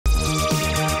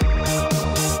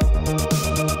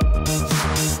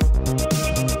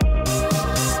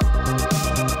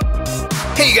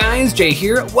Jay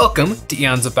here, welcome to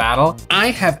Eons of Battle.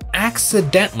 I have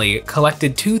accidentally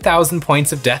collected 2,000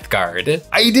 points of Death Guard.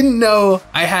 I didn't know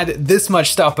I had this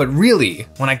much stuff, but really,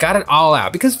 when I got it all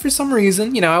out, because for some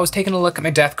reason, I was taking a look at my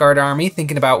Death Guard army,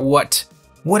 thinking about what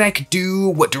I could do,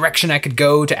 what direction I could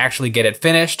go to actually get it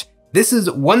finished. This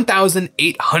is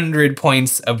 1,800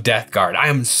 points of Death Guard. I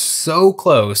am so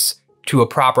close to a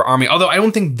proper army, although I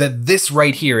don't think that this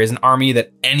right here is an army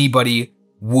that anybody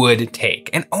would take,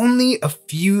 and only a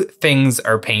few things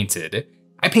are painted.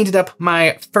 I painted up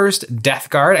my first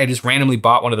Death Guard. I just randomly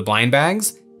bought one of the blind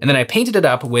bags, and then I painted it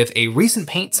up with a recent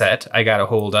paint set I got a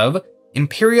hold of,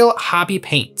 Imperial Hobby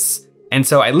Paints. And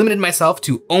so I limited myself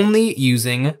to only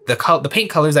using the paint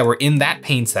colors that were in that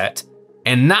paint set,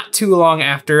 and not too long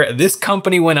after, this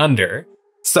company went under.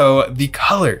 So the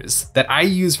colors that I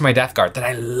use for my Death Guard that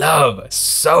I love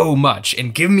so much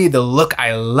and give me the look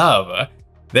I love,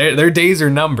 their days are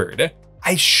numbered.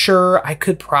 I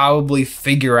could probably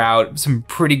figure out some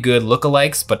pretty good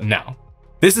lookalikes, but no.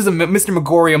 This is a Mr.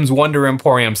 Megorium's Wonder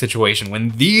Emporium situation. When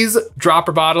these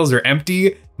dropper bottles are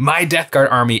empty, my Death Guard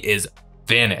army is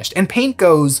finished. And paint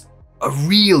goes a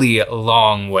really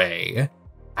long way.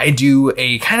 I do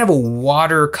a kind of a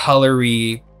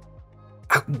watercolory,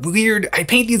 I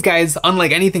paint these guys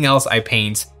unlike anything else I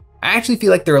paint. I actually feel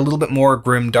like they're a little bit more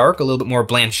grimdark, a little bit more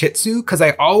Blanchitsu, because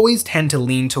I always tend to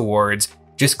lean towards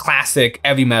just classic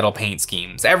heavy metal paint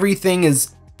schemes. Everything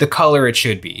is the color it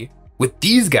should be. With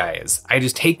these guys, I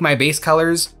just take my base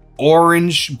colors,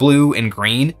 orange, blue, and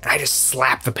green, and I just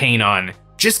slap the paint on,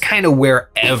 just kind of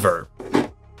wherever.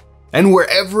 And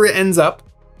wherever it ends up,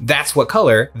 that's what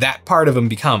color that part of them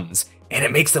becomes. And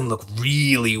it makes them look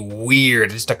really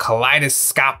weird, just a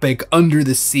kaleidoscopic under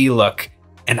the sea look.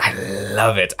 And I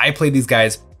love it. I play these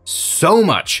guys so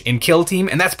much in Kill Team,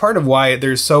 and that's part of why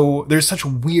there's such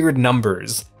weird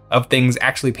numbers of things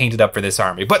actually painted up for this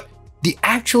army. But the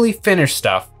actually finished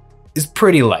stuff is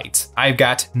pretty light. I've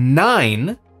got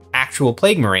 9 actual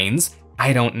Plague Marines.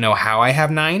 I don't know how I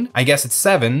have 9. I guess it's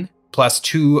 7 plus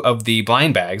 2 of the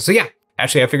blind bags. So yeah,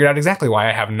 actually I figured out exactly why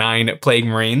I have 9 Plague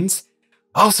Marines.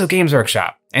 Also Games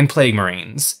Workshop and Plague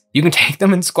Marines. You can take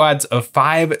them in squads of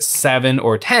 5, 7,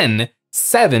 or 10.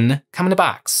 7 come in a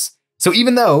box. So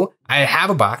even though I have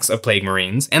a box of Plague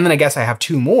Marines, and then I guess I have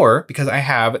 2 more because I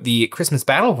have the Christmas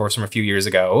Battle Horse from a few years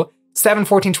ago, 7,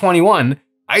 14, 21,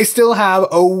 I still have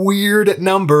a weird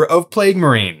number of Plague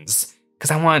Marines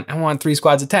because I want 3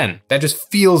 squads of 10. That just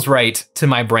feels right to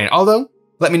my brain. Although,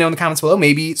 let me know in the comments below,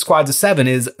 maybe squads of 7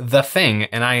 is the thing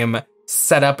and I am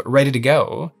set up, ready to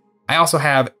go. I also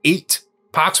have 8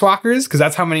 Poxwalkers because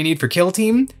that's how many I need for Kill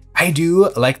Team. I do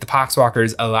like the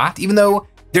Poxwalkers a lot, even though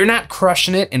they're not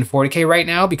crushing it in 40k right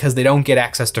now because they don't get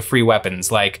access to free weapons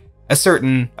like a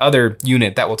certain other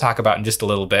unit that we'll talk about in just a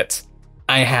little bit.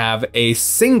 I have a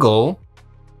single,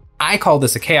 I call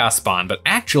this a Chaos Spawn, but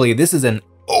actually this is an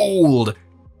old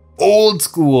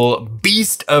school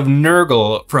Beast of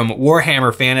Nurgle from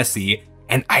Warhammer Fantasy,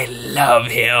 and I love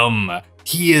him.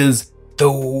 He is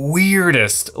the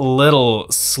weirdest little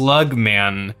slug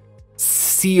man,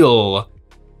 seal,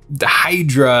 the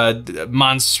Hydra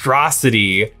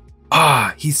monstrosity.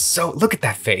 He's so, look at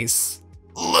that face.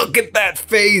 Look at that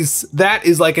face. That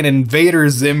is like an Invader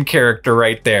Zim character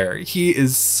right there. He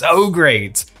is so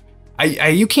great. I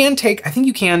think you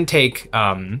can take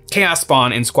Chaos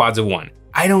Spawn in squads of 1.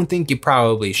 I don't think you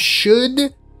probably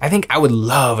should. I think I would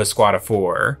love a squad of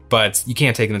 4, but you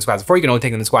can't take them in squads of 4. You can only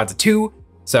take them in squads of 2.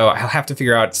 So I'll have to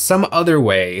figure out some other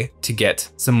way to get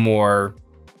some more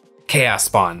Chaos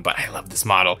Spawn, but I love this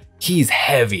model. He's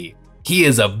heavy. He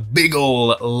is a big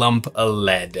ol' lump of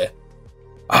lead.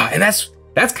 And that's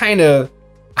kind of,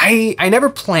 I never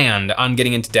planned on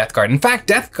getting into Death Guard. In fact,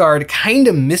 Death Guard kind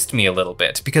of missed me a little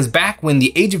bit because back when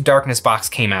the Age of Darkness box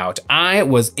came out, I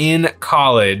was in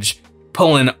college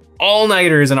pulling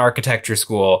all-nighters in architecture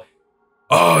school.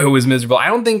 Oh, it was miserable. I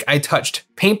don't think I touched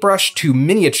paintbrush to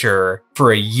miniature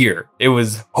for a year. It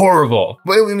was horrible.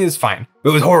 Well, I mean, it's fine. It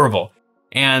was horrible.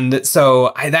 And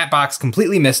so that box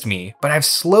completely missed me, but I've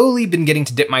slowly been getting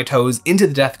to dip my toes into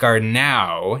the Death Guard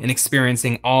now and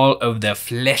experiencing all of the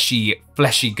fleshy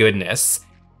goodness.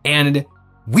 And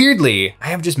weirdly, I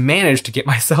have just managed to get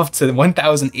myself to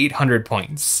 1,800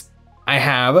 points. I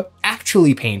have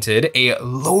actually painted a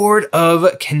Lord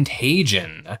of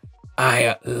Contagion.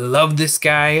 I love this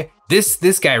guy.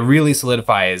 This guy really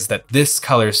solidifies that this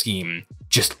color scheme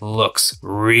just looks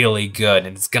really good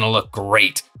and it's gonna look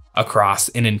great across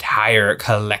an entire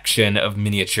collection of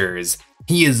miniatures.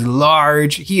 He is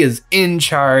large, he is in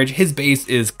charge, his base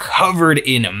is covered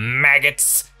in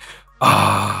maggots.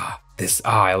 I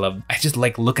just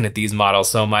like looking at these models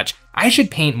so much. I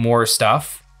should paint more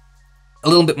stuff a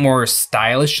little bit more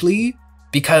stylishly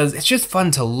because it's just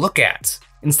fun to look at.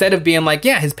 Instead of being like,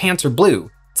 yeah, his pants are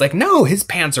blue. It's like, no, his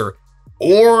pants are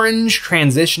orange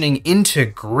transitioning into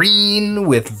green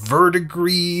with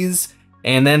verdigris.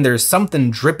 And then there's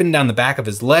something dripping down the back of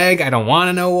his leg. I don't want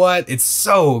to know what. It's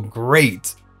so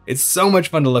great. It's so much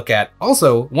fun to look at.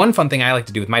 Also, one fun thing I like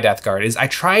to do with my Death Guard is I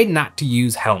tried not to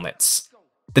use helmets.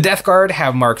 The Death Guard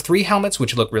have Mark III helmets,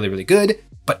 which look really, really good,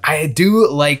 but I do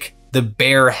like the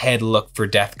bare head look for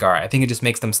Death Guard. I think it just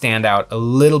makes them stand out a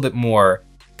little bit more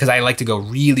because I like to go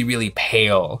really, really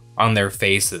pale on their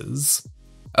faces.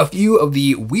 A few of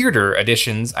the weirder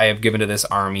additions I have given to this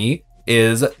army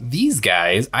is these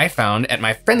guys I found at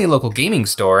my friendly local gaming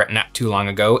store not too long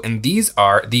ago, and these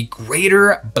are the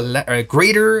Greater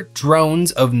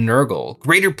Drones of Nurgle,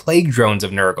 Greater Plague Drones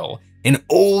of Nurgle, an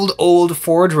old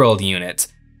Forge World unit.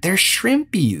 They're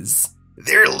shrimpies.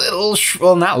 They're little,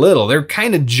 well, not little, they're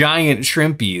kind of giant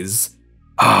shrimpies.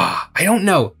 I don't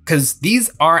know, because these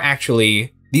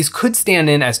could stand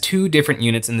in as two different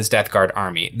units in this Death Guard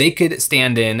army. They could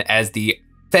stand in as the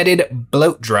Fetid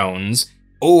Bloat Drones,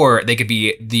 or they could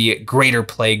be the Greater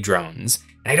Plague Drones.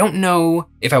 And I don't know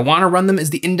if I want to run them as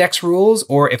the index rules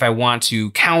or if I want to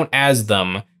count as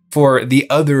them for the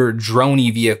other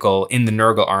droney vehicle in the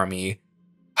Nurgle army.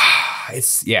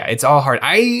 It's all hard.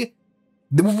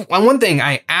 One thing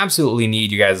I absolutely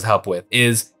need you guys' help with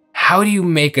is how do you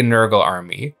make a Nurgle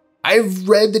army? I've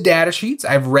read the data sheets,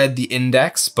 I've read the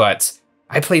index, but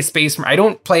I play Space Marine. I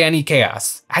don't play any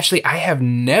Chaos. Actually, I have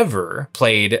never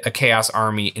played a Chaos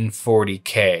army in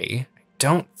 40K. I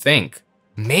don't think.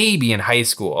 Maybe in high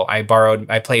school, I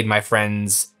played my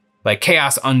friend's like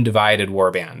Chaos Undivided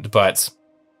Warband, but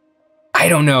I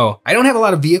don't know. I don't have a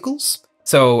lot of vehicles,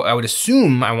 so I would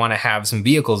assume I want to have some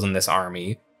vehicles in this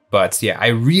army. But yeah, I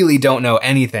really don't know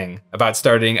anything about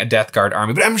starting a Death Guard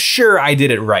army, but I'm sure I did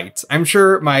it right. I'm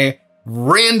sure my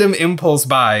random impulse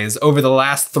buys over the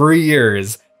last 3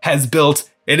 years has built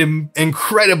an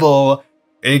incredible,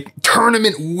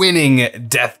 tournament winning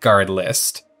Death Guard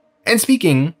list. And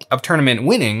speaking of tournament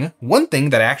winning, one thing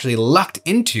that I actually lucked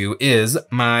into is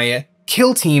my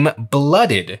Kill Team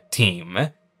Blooded team.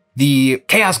 The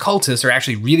Chaos Cultists are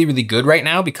actually really, really good right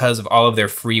now because of all of their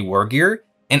free war gear.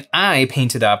 And I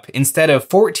painted up, instead of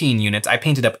 14 units, I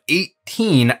painted up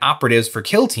 18 operatives for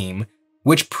Kill Team,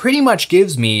 which pretty much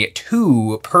gives me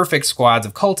 2 perfect squads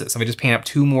of cultists. So I just paint up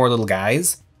 2 more little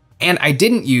guys. And I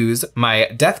didn't use my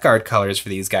Death Guard colors for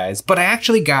these guys, but I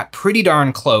actually got pretty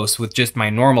darn close with just my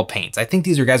normal paints. I think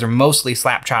these guys are mostly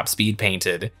slap chop speed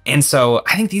painted. And so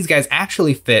I think these guys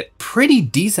actually fit pretty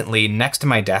decently next to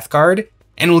my Death Guard,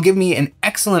 and will give me an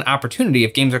excellent opportunity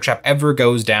if Games Workshop ever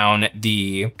goes down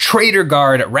the Trader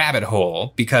Guard rabbit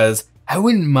hole, because I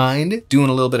wouldn't mind doing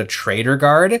a little bit of Trader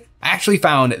Guard. I actually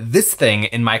found this thing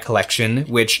in my collection,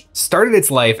 which started its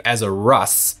life as a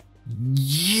Russ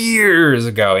years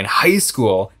ago in high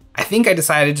school. I think I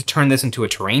decided to turn this into a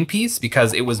terrain piece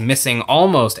because it was missing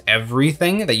almost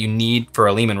everything that you need for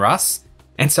a Leman Russ.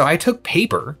 And so I took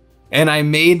paper and I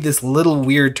made this little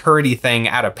weird turrety thing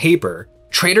out of paper.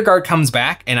 Trader Guard comes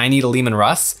back and I need a Leman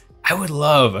Russ. I would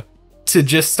love to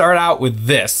just start out with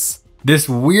this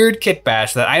weird kit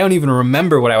bash that I don't even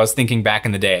remember what I was thinking back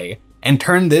in the day, and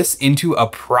turn this into a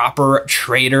proper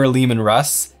Trader Leman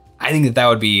Russ. I think that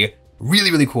would be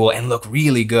really, really cool and look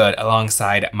really good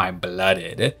alongside my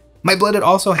Blooded. My Blooded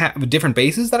also have different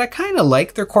bases that I kind of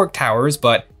like. They're Cork Towers,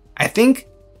 but I think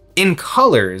in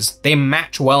colors, they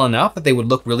match well enough that they would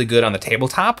look really good on the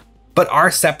tabletop, but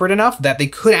are separate enough that they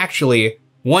could actually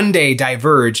one day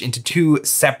diverge into 2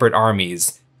 separate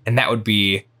armies, and that'd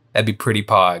be pretty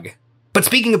pog. But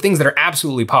speaking of things that are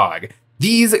absolutely pog,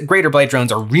 these Greater Blight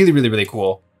Drones are really, really, really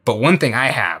cool. But one thing I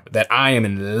have that I am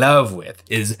in love with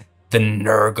is the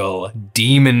Nurgle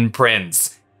Demon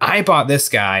Prince. I bought this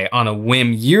guy on a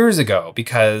whim years ago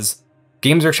because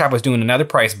Games Workshop was doing another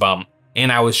price bump,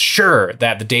 and I was sure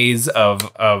that the days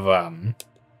of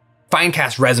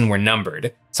Finecast resin were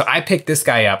numbered. So I picked this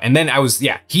guy up, and then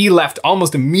he left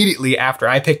almost immediately after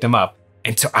I picked him up.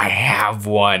 And so I have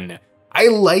one. I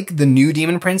like the new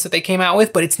Demon Prince that they came out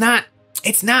with, but it's not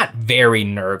very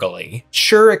Nurgle-y.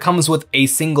 Sure, it comes with a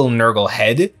single Nurgle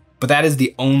head, but that is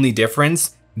the only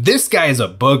difference. This guy is a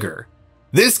booger.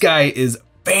 This guy is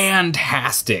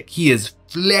fantastic. He is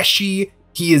fleshy.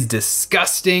 He is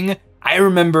disgusting. I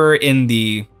remember in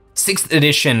the 6th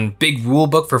edition big rule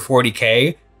book for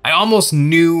 40K, I almost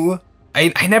knew,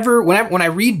 I never, when I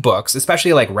read books,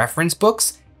 especially like reference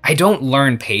books, I don't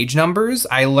learn page numbers.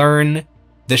 I learn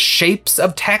the shapes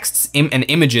of texts and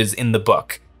images in the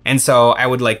book. And so I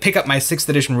would like pick up my 6th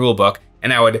edition rule book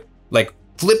and I would like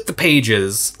flipped the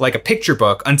pages like a picture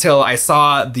book until I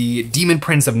saw the Demon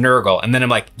Prince of Nurgle. And then I'm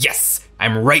like, yes,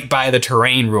 I'm right by the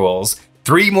terrain rules.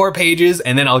 3 more pages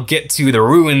and then I'll get to the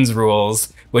ruins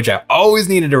rules, which I always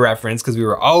needed to reference because we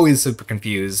were always super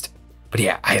confused. But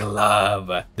yeah, I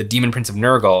love the Demon Prince of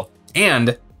Nurgle.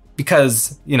 And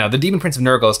because, you know, the Demon Prince of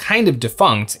Nurgle is kind of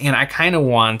defunct and I kind of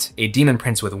want a Demon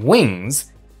Prince with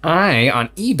wings, I, on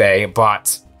eBay,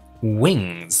 bought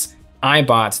wings. I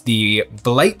bought the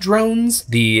Blight drones,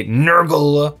 the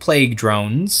Nurgle Plague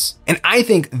drones, and I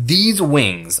think these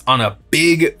wings on a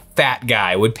big fat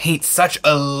guy would paint such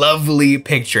a lovely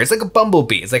picture. It's like a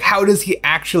bumblebee. It's like, how does he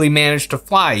actually manage to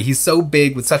fly? He's so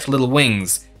big with such little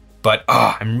wings. But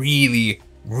I'm really,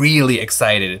 really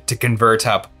excited to convert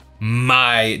up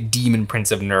my Demon Prince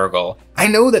of Nurgle. I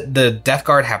know that the Death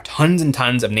Guard have tons and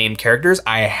tons of named characters.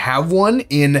 I have one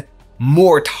in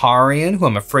Mortarion, who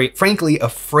I'm frankly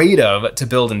afraid of to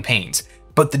build and paint.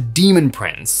 But the Demon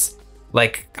Prince,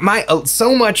 like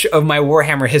so much of my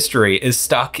Warhammer history is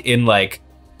stuck in like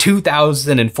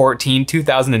 2014,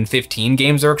 2015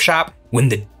 Games Workshop, when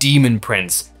the Demon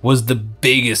Prince was the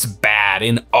biggest bad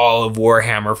in all of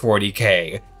Warhammer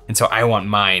 40k. And so I want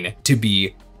mine to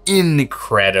be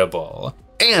incredible.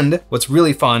 And what's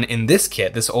really fun in this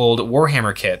kit, this old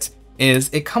Warhammer kit, is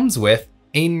it comes with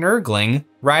a Nurgling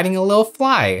riding a little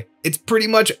fly. It's pretty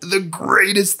much the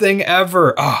greatest thing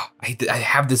ever. I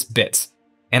have this bit.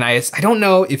 And I don't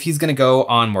know if he's gonna go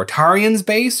on Mortarion's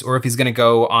base or if he's gonna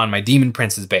go on my Demon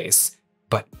Prince's base.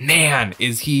 But man,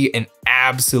 is he an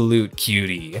absolute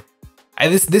cutie.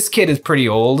 This kit is pretty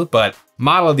old, but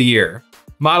model of the year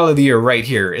right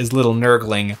here is little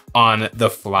Nurgling on the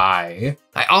fly.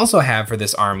 I also have for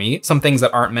this army some things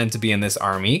that aren't meant to be in this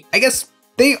army. I guess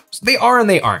they are and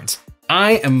they aren't.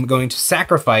 I am going to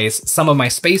sacrifice some of my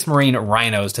Space Marine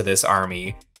rhinos to this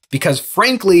army because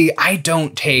frankly, I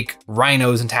don't take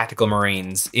rhinos and tactical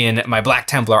marines in my Black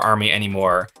Templar army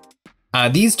anymore.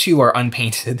 These two are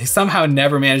unpainted. They somehow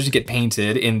never managed to get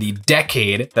painted in the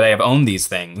decade that I have owned these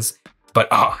things. But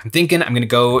I'm thinking I'm gonna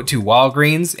go to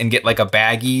Walgreens and get like a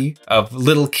baggie of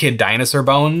little kid dinosaur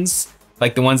bones,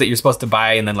 like the ones that you're supposed to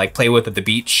buy and then like play with at the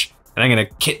beach. And I'm gonna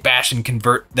kit bash and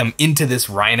convert them into this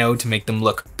rhino to make them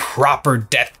look proper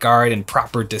Death Guard and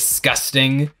proper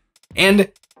disgusting. And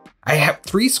I have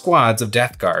 3 squads of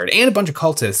Death Guard and a bunch of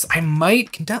cultists. Can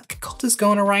cultists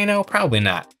go on a rhino? Probably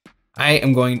not. I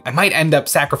might end up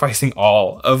sacrificing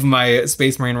all of my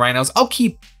Space Marine rhinos. I'll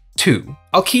keep 2.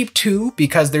 I'll keep 2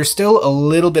 because there's still a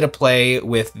little bit of play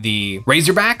with the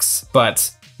Razorbacks,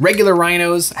 but regular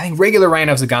rhinos, I think regular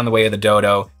rhinos have gone the way of the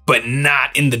dodo, but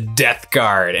not in the Death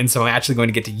Guard. And so I'm actually going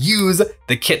to get to use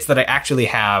the kits that I actually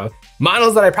have.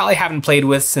 Models that I probably haven't played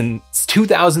with since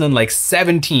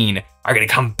 2017 are gonna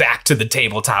come back to the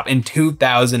tabletop in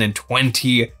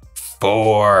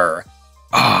 2024.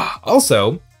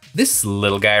 Also, this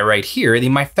little guy right here, the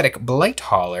Myphetic Blight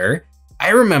Hauler, I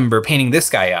remember painting this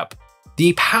guy up.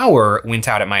 The power went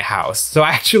out at my house, so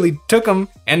I actually took him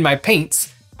and my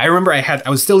paints. I remember I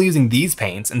was still using these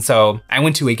paints, and so I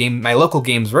went to my local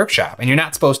Games Workshop, and you're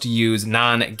not supposed to use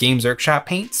non-Games Workshop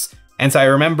paints. And so I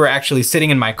remember actually sitting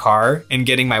in my car and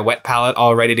getting my wet palette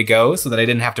all ready to go so that I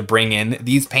didn't have to bring in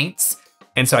these paints.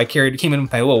 And so I came in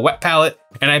with my little wet palette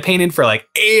and I painted for like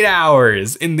 8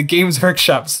 hours in the Games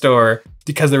Workshop store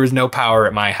because there was no power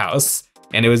at my house.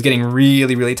 And it was getting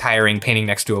really, really tiring painting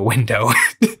next to a window.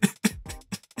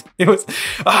 It was,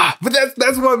 but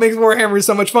that's what makes Warhammer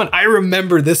so much fun. I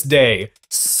remember this day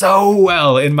so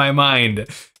well in my mind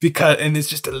and it's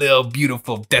just a little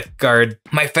beautiful Death Guard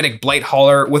Myphetic Blight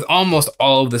Hauler with almost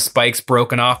all of the spikes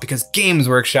broken off because Games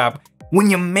Workshop, when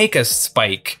you make a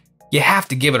spike, you have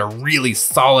to give it a really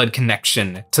solid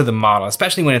connection to the model,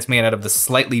 especially when it's made out of the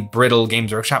slightly brittle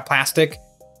Games Workshop plastic.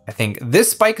 I think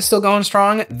this spike is still going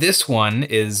strong. This one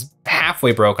is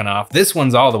halfway broken off. This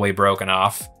one's all the way broken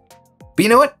off. But you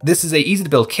know what? This is a easy to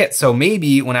build kit, so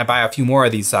maybe when I buy a few more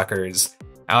of these suckers,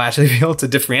 I'll actually be able to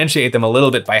differentiate them a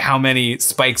little bit by how many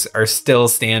spikes are still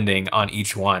standing on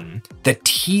each one. The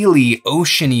tealy,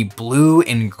 oceany blue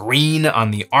and green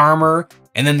on the armor,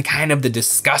 and then kind of the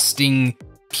disgusting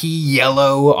pea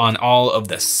yellow on all of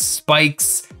the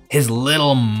spikes. His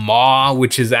little maw,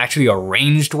 which is actually a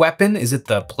ranged weapon. Is it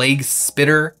the Plague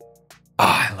Spitter?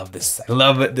 I love this. I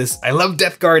love this. I love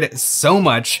Death Guard so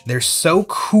much. They're so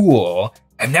cool.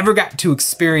 I've never got to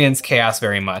experience chaos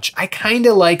very much. I kind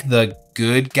of like the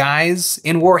good guys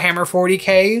in Warhammer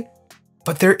 40k,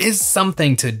 but there is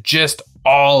something to just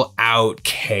all out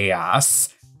chaos.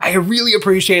 I really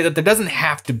appreciate that there doesn't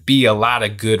have to be a lot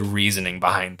of good reasoning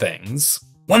behind things.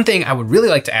 One thing I would really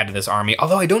like to add to this army,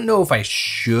 although I don't know if I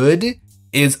should,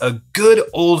 is a good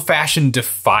old-fashioned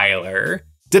Defiler.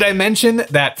 Did I mention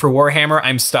that for Warhammer,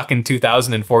 I'm stuck in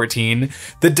 2014?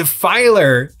 The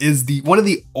Defiler is one of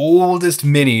the oldest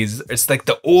minis. It's like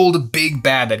the old big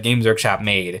bad that Games Workshop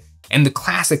made. And the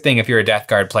classic thing if you're a Death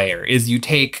Guard player is you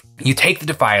take the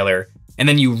Defiler and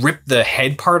then you rip the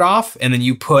head part off and then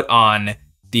you put on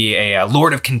the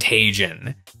Lord of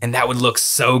Contagion. And that would look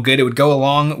so good. It would go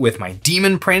along with my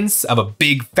Demon Prince of a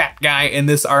big fat guy in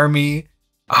this army.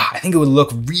 I think it would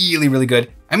look really, really good.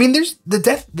 I mean, there's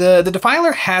the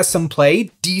Defiler has some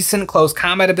play, decent close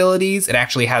combat abilities. It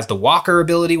actually has the Walker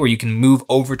ability where you can move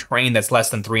over terrain that's less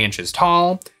than 3 inches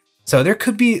tall. So there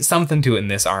could be something to it in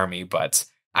this army, but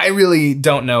I really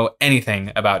don't know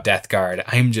anything about Death Guard.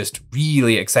 I'm just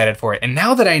really excited for it. And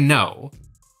now that I know,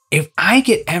 if I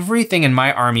get everything in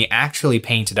my army actually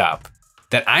painted up,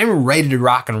 that I'm ready to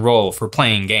rock and roll for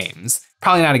playing games.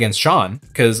 Probably not against Sean,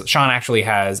 because Sean actually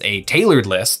has a tailored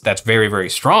list that's very, very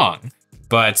strong.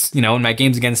 But, you know, in my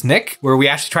games against Nick, where we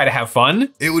actually try to have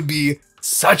fun, it would be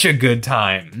such a good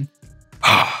time.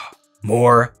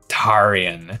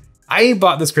 Mortarion. I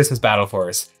bought this Christmas Battle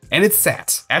Force, and it's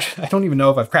sat. Actually, I don't even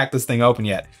know if I've cracked this thing open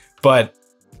yet, but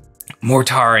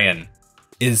Mortarion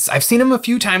I've seen him a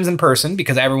few times in person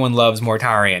because everyone loves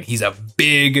Mortarion. He's a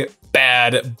big,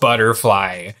 bad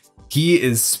butterfly. He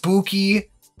is spooky.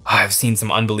 I've seen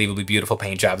some unbelievably beautiful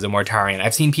paint jobs of Mortarion.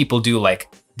 I've seen people do like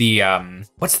the,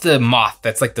 what's the moth?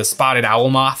 That's like the spotted owl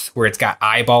moth where it's got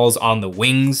eyeballs on the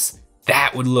wings.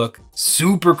 That would look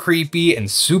super creepy and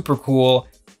super cool.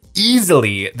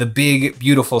 Easily the big,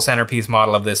 beautiful centerpiece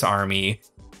model of this army.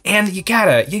 And you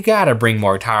gotta bring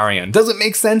Mortarion. Does it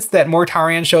make sense that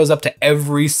Mortarion shows up to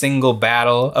every single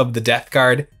battle of the Death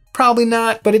Guard? Probably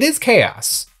not, but it is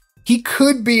chaos. He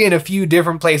could be in a few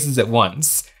different places at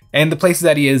once. And the places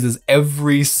that he is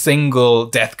every single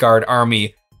Death Guard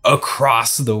army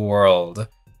across the world.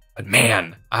 But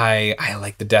man, I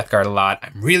like the Death Guard a lot.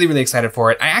 I'm really, really excited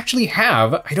for it. I actually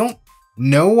have, I don't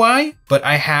know why, but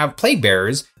I have Plague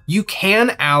Bearers. You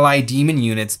can ally demon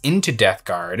units into Death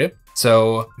Guard.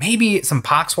 So maybe some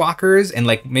Poxwalkers and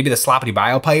like maybe the Sloppity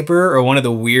Biopiper or one of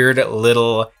the weird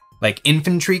little like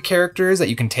infantry characters that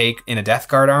you can take in a Death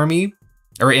Guard army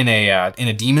or in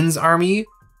a Demon's army.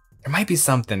 There might be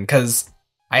something because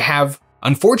I have,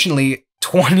 unfortunately,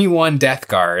 21 Death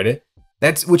Guard.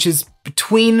 Which is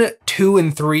between 2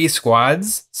 and 3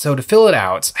 squads. So to fill it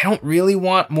out, I don't really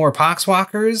want more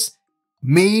Poxwalkers,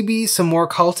 maybe some more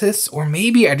cultists, or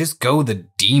maybe I just go the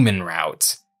demon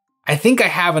route. I think I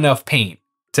have enough paint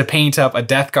to paint up a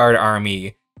Death Guard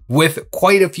army with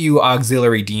quite a few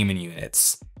auxiliary demon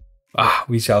units.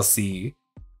 We shall see.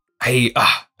 I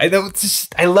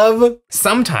love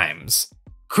sometimes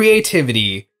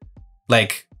creativity,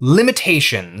 like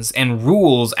limitations and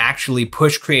rules actually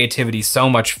push creativity so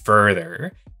much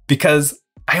further because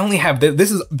I only have,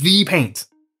 this is the paint.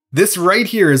 This right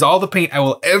here is all the paint I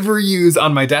will ever use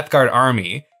on my Death Guard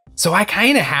army. So I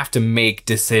kind of have to make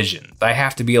decisions. I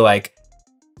have to be like,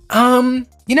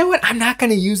 you know what? I'm not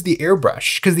gonna use the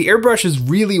airbrush because the airbrush is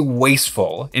really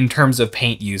wasteful in terms of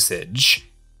paint usage.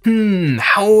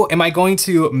 How am I going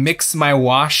to mix my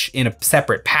wash in a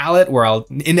separate palette where I'll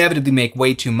inevitably make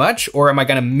way too much? Or am I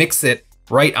gonna mix it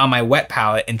right on my wet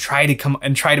palette and try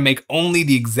to make only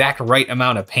the exact right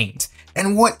amount of paint?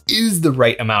 And what is the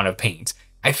right amount of paint?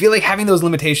 I feel like having those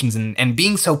limitations and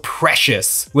being so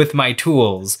precious with my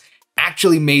tools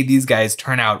actually made these guys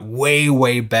turn out way,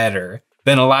 way better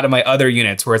than a lot of my other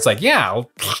units where it's like, yeah,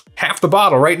 I'll half the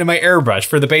bottle right into my airbrush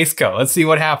for the base coat. Let's see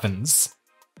what happens.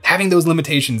 Having those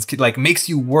limitations like makes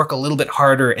you work a little bit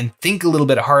harder and think a little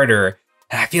bit harder.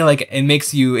 And I feel like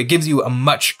it gives you a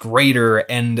much greater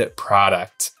end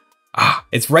product.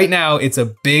 It's right now, it's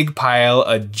a big pile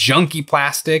of junky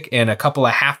plastic and a couple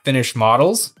of half-finished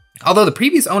models. Although the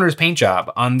previous owner's paint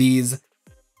job on these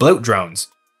bloat drones,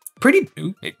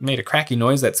 it made a cracky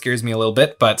noise that scares me a little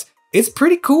bit, but it's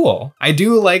pretty cool. I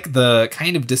do like the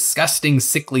kind of disgusting,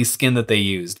 sickly skin that they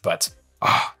used, but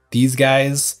these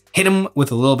guys, hit them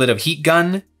with a little bit of heat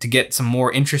gun to get some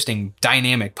more interesting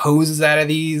dynamic poses out of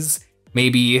these.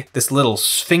 Maybe this little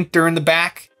sphincter in the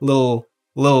back, little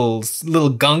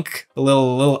gunk, a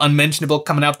little unmentionable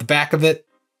coming out the back of it.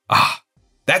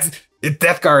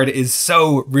 Death Guard is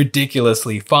so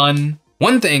ridiculously fun.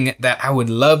 One thing that I would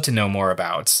love to know more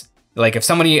about, like if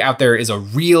somebody out there is a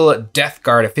real Death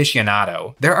Guard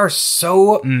aficionado, there are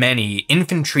so many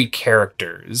infantry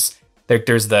characters.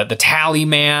 There's the tally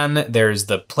man, there's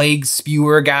the plague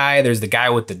spewer guy, there's the guy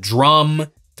with the drum.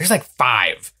 There's like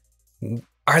 5.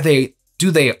 Do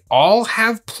they all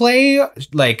have play?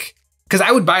 Like, because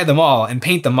I would buy them all and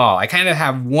paint them all. I kind of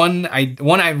have one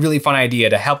really fun idea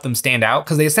to help them stand out,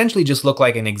 because they essentially just look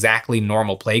like an exactly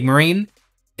normal Plague Marine,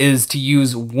 is to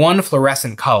use one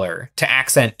fluorescent color to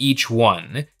accent each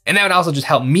one. And that would also just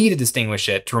help me to distinguish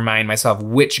it, to remind myself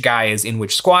which guy is in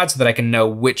which squad so that I can know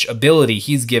which ability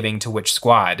he's giving to which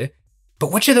squad.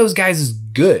 But which of those guys is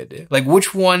good? Like,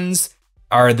 which ones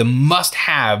are the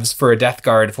must-haves for a Death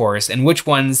Guard force, and which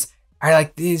ones are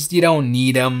like, these, you don't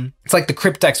need them. It's like the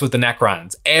Cryptex with the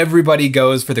Necrons. Everybody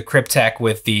goes for the Cryptek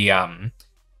with the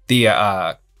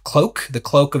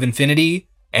Cloak of Infinity,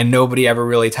 and nobody ever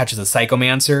really touches a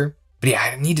Psychomancer. But yeah,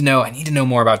 I need to know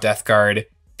more about Death Guard.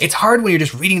 It's hard when you're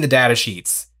just reading the data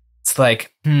sheets. It's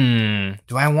like, do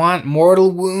I want mortal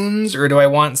wounds or do I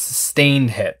want sustained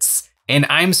hits? And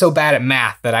I'm so bad at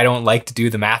math that I don't like to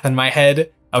do the math in my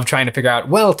head of trying to figure out,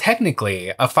 well, technically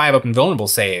a 5-up invulnerable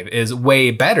save is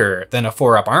way better than a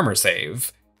 4-up armor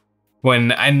save.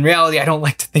 When in reality, I don't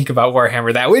like to think about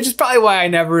Warhammer that way, which is probably why I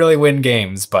never really win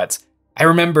games. But I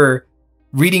remember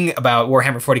reading about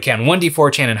Warhammer 40k on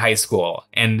 1D4chan in high school,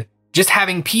 and just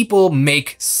having people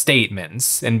make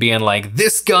statements and being like,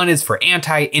 this gun is for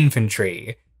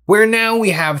anti-infantry. Where now we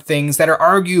have things that are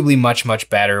arguably much, much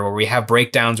better, where we have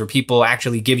breakdowns where people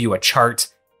actually give you a chart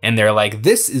and they're like,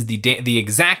 this is the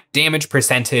exact damage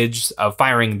percentage of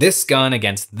firing this gun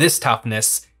against this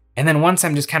toughness. And then once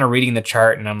I'm just kind of reading the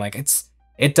chart and I'm like,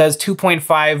 it does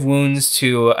 2.5 wounds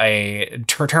to a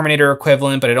Terminator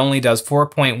equivalent, but it only does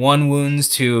 4.1 wounds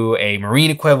to a Marine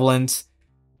equivalent.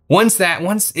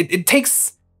 It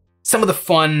takes some of the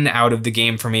fun out of the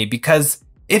game for me, because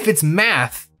if it's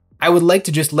math, I would like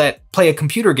to just play a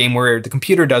computer game where the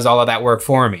computer does all of that work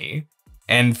for me.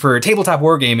 And for tabletop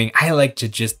wargaming, I like to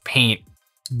just paint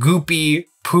goopy,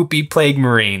 poopy Plague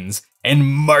Marines and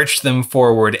march them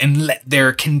forward and let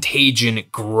their contagion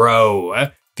grow.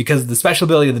 Because the special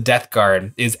ability of the Death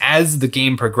Guard is, as the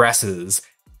game progresses,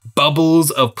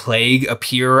 bubbles of plague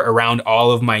appear around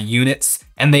all of my units,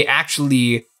 and they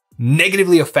actually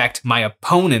negatively affect my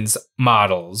opponent's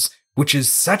models, which is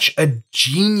such a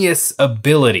genius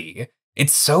ability.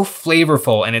 It's so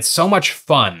flavorful and it's so much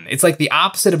fun. It's like the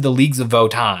opposite of the Leagues of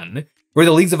Votann, where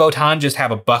the Leagues of Votann just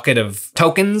have a bucket of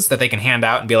tokens that they can hand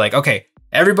out and be like, okay,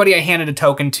 everybody I handed a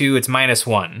token to, it's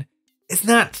 -1. It's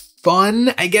not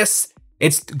fun, I guess.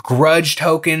 It's grudge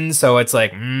tokens, so it's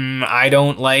like, I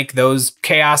don't like those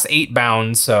Chaos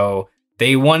 8-bound, so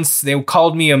they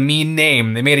called me a mean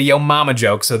name. They made a Yo Mama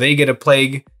joke, so they get a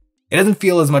plague. It doesn't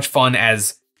feel as much fun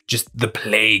as just the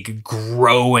plague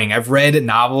growing. I've read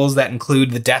novels that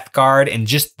include the Death Guard and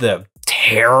just the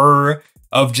terror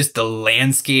of just the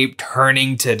landscape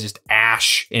turning to just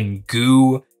ash and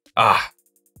goo.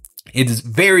 It is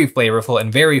very flavorful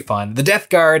and very fun. The Death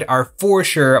Guard are for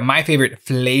sure my favorite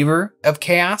flavor of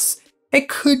chaos. It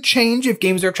could change if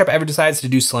Games Workshop ever decides to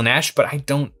do Slaanesh, but I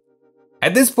don't.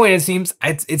 At this point, it seems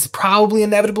it's probably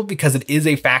inevitable because it is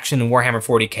a faction in Warhammer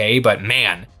 40k, but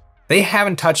man, they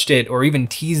haven't touched it or even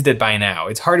teased it by now.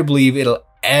 It's hard to believe it'll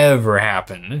ever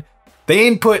happen. They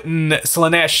ain't putting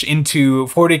Slaanesh into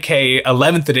 40k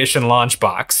 11th edition launch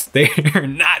box. They're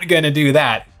not gonna do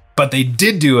that, but they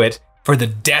did do it for the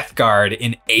Death Guard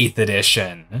in 8th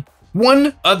edition.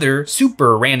 One other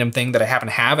super random thing that I happen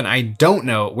to have, and I don't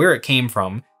know where it came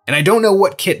from, and I don't know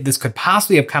what kit this could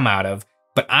possibly have come out of,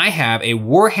 but I have a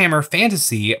Warhammer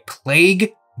Fantasy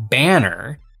Plague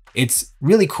banner. It's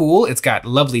really cool. It's got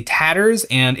lovely tatters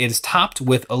and it is topped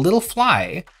with a little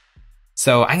fly.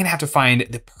 So I'm gonna have to find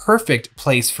the perfect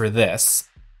place for this.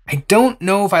 I don't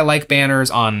know if I like banners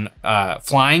on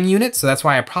flying units, so that's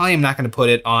why I probably am not gonna put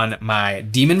it on my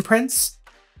Demon Prince.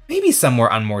 Maybe somewhere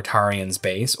on Mortarian's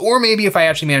base, or maybe if I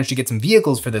actually manage to get some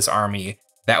vehicles for this army,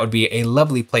 that would be a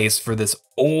lovely place for this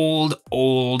old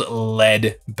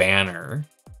lead banner.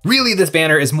 Really, this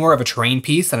banner is more of a terrain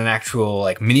piece than an actual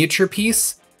like miniature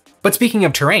piece. But speaking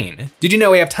of terrain, did you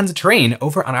know we have tons of terrain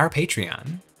over on our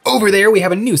Patreon? Over there, we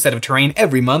have a new set of terrain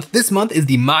every month. This month is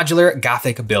the modular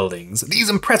Gothic buildings. These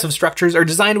impressive structures are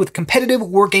designed with competitive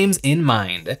wargames in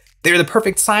mind. They're the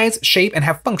perfect size, shape, and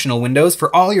have functional windows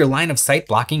for all your line of sight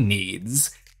blocking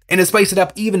needs. And to spice it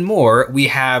up even more, we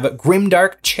have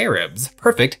Grimdark Cherubs,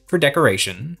 perfect for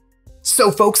decoration.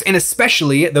 So folks, and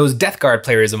especially those Death Guard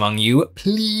players among you,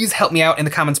 please help me out in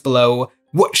the comments below.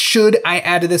 What should I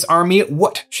add to this army?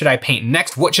 What should I paint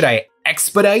next? What should I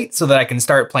expedite so that I can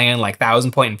start playing like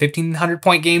 1,000 point and 1,500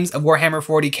 point games of Warhammer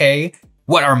 40k?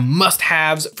 What are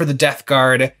must-haves for the Death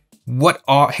Guard? What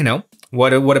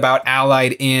about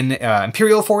allied in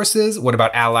Imperial forces? What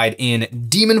about allied in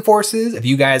Demon forces? If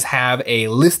you guys have a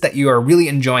list that you are really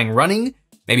enjoying running,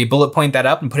 maybe bullet point that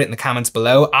up and put it in the comments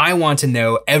below. I want to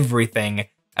know everything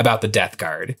about the Death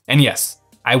Guard. And yes,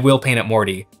 I will paint up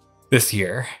Morty this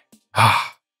year.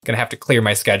 Gonna have to clear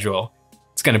my schedule.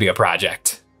 It's gonna be a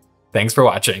project. Thanks for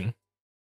watching.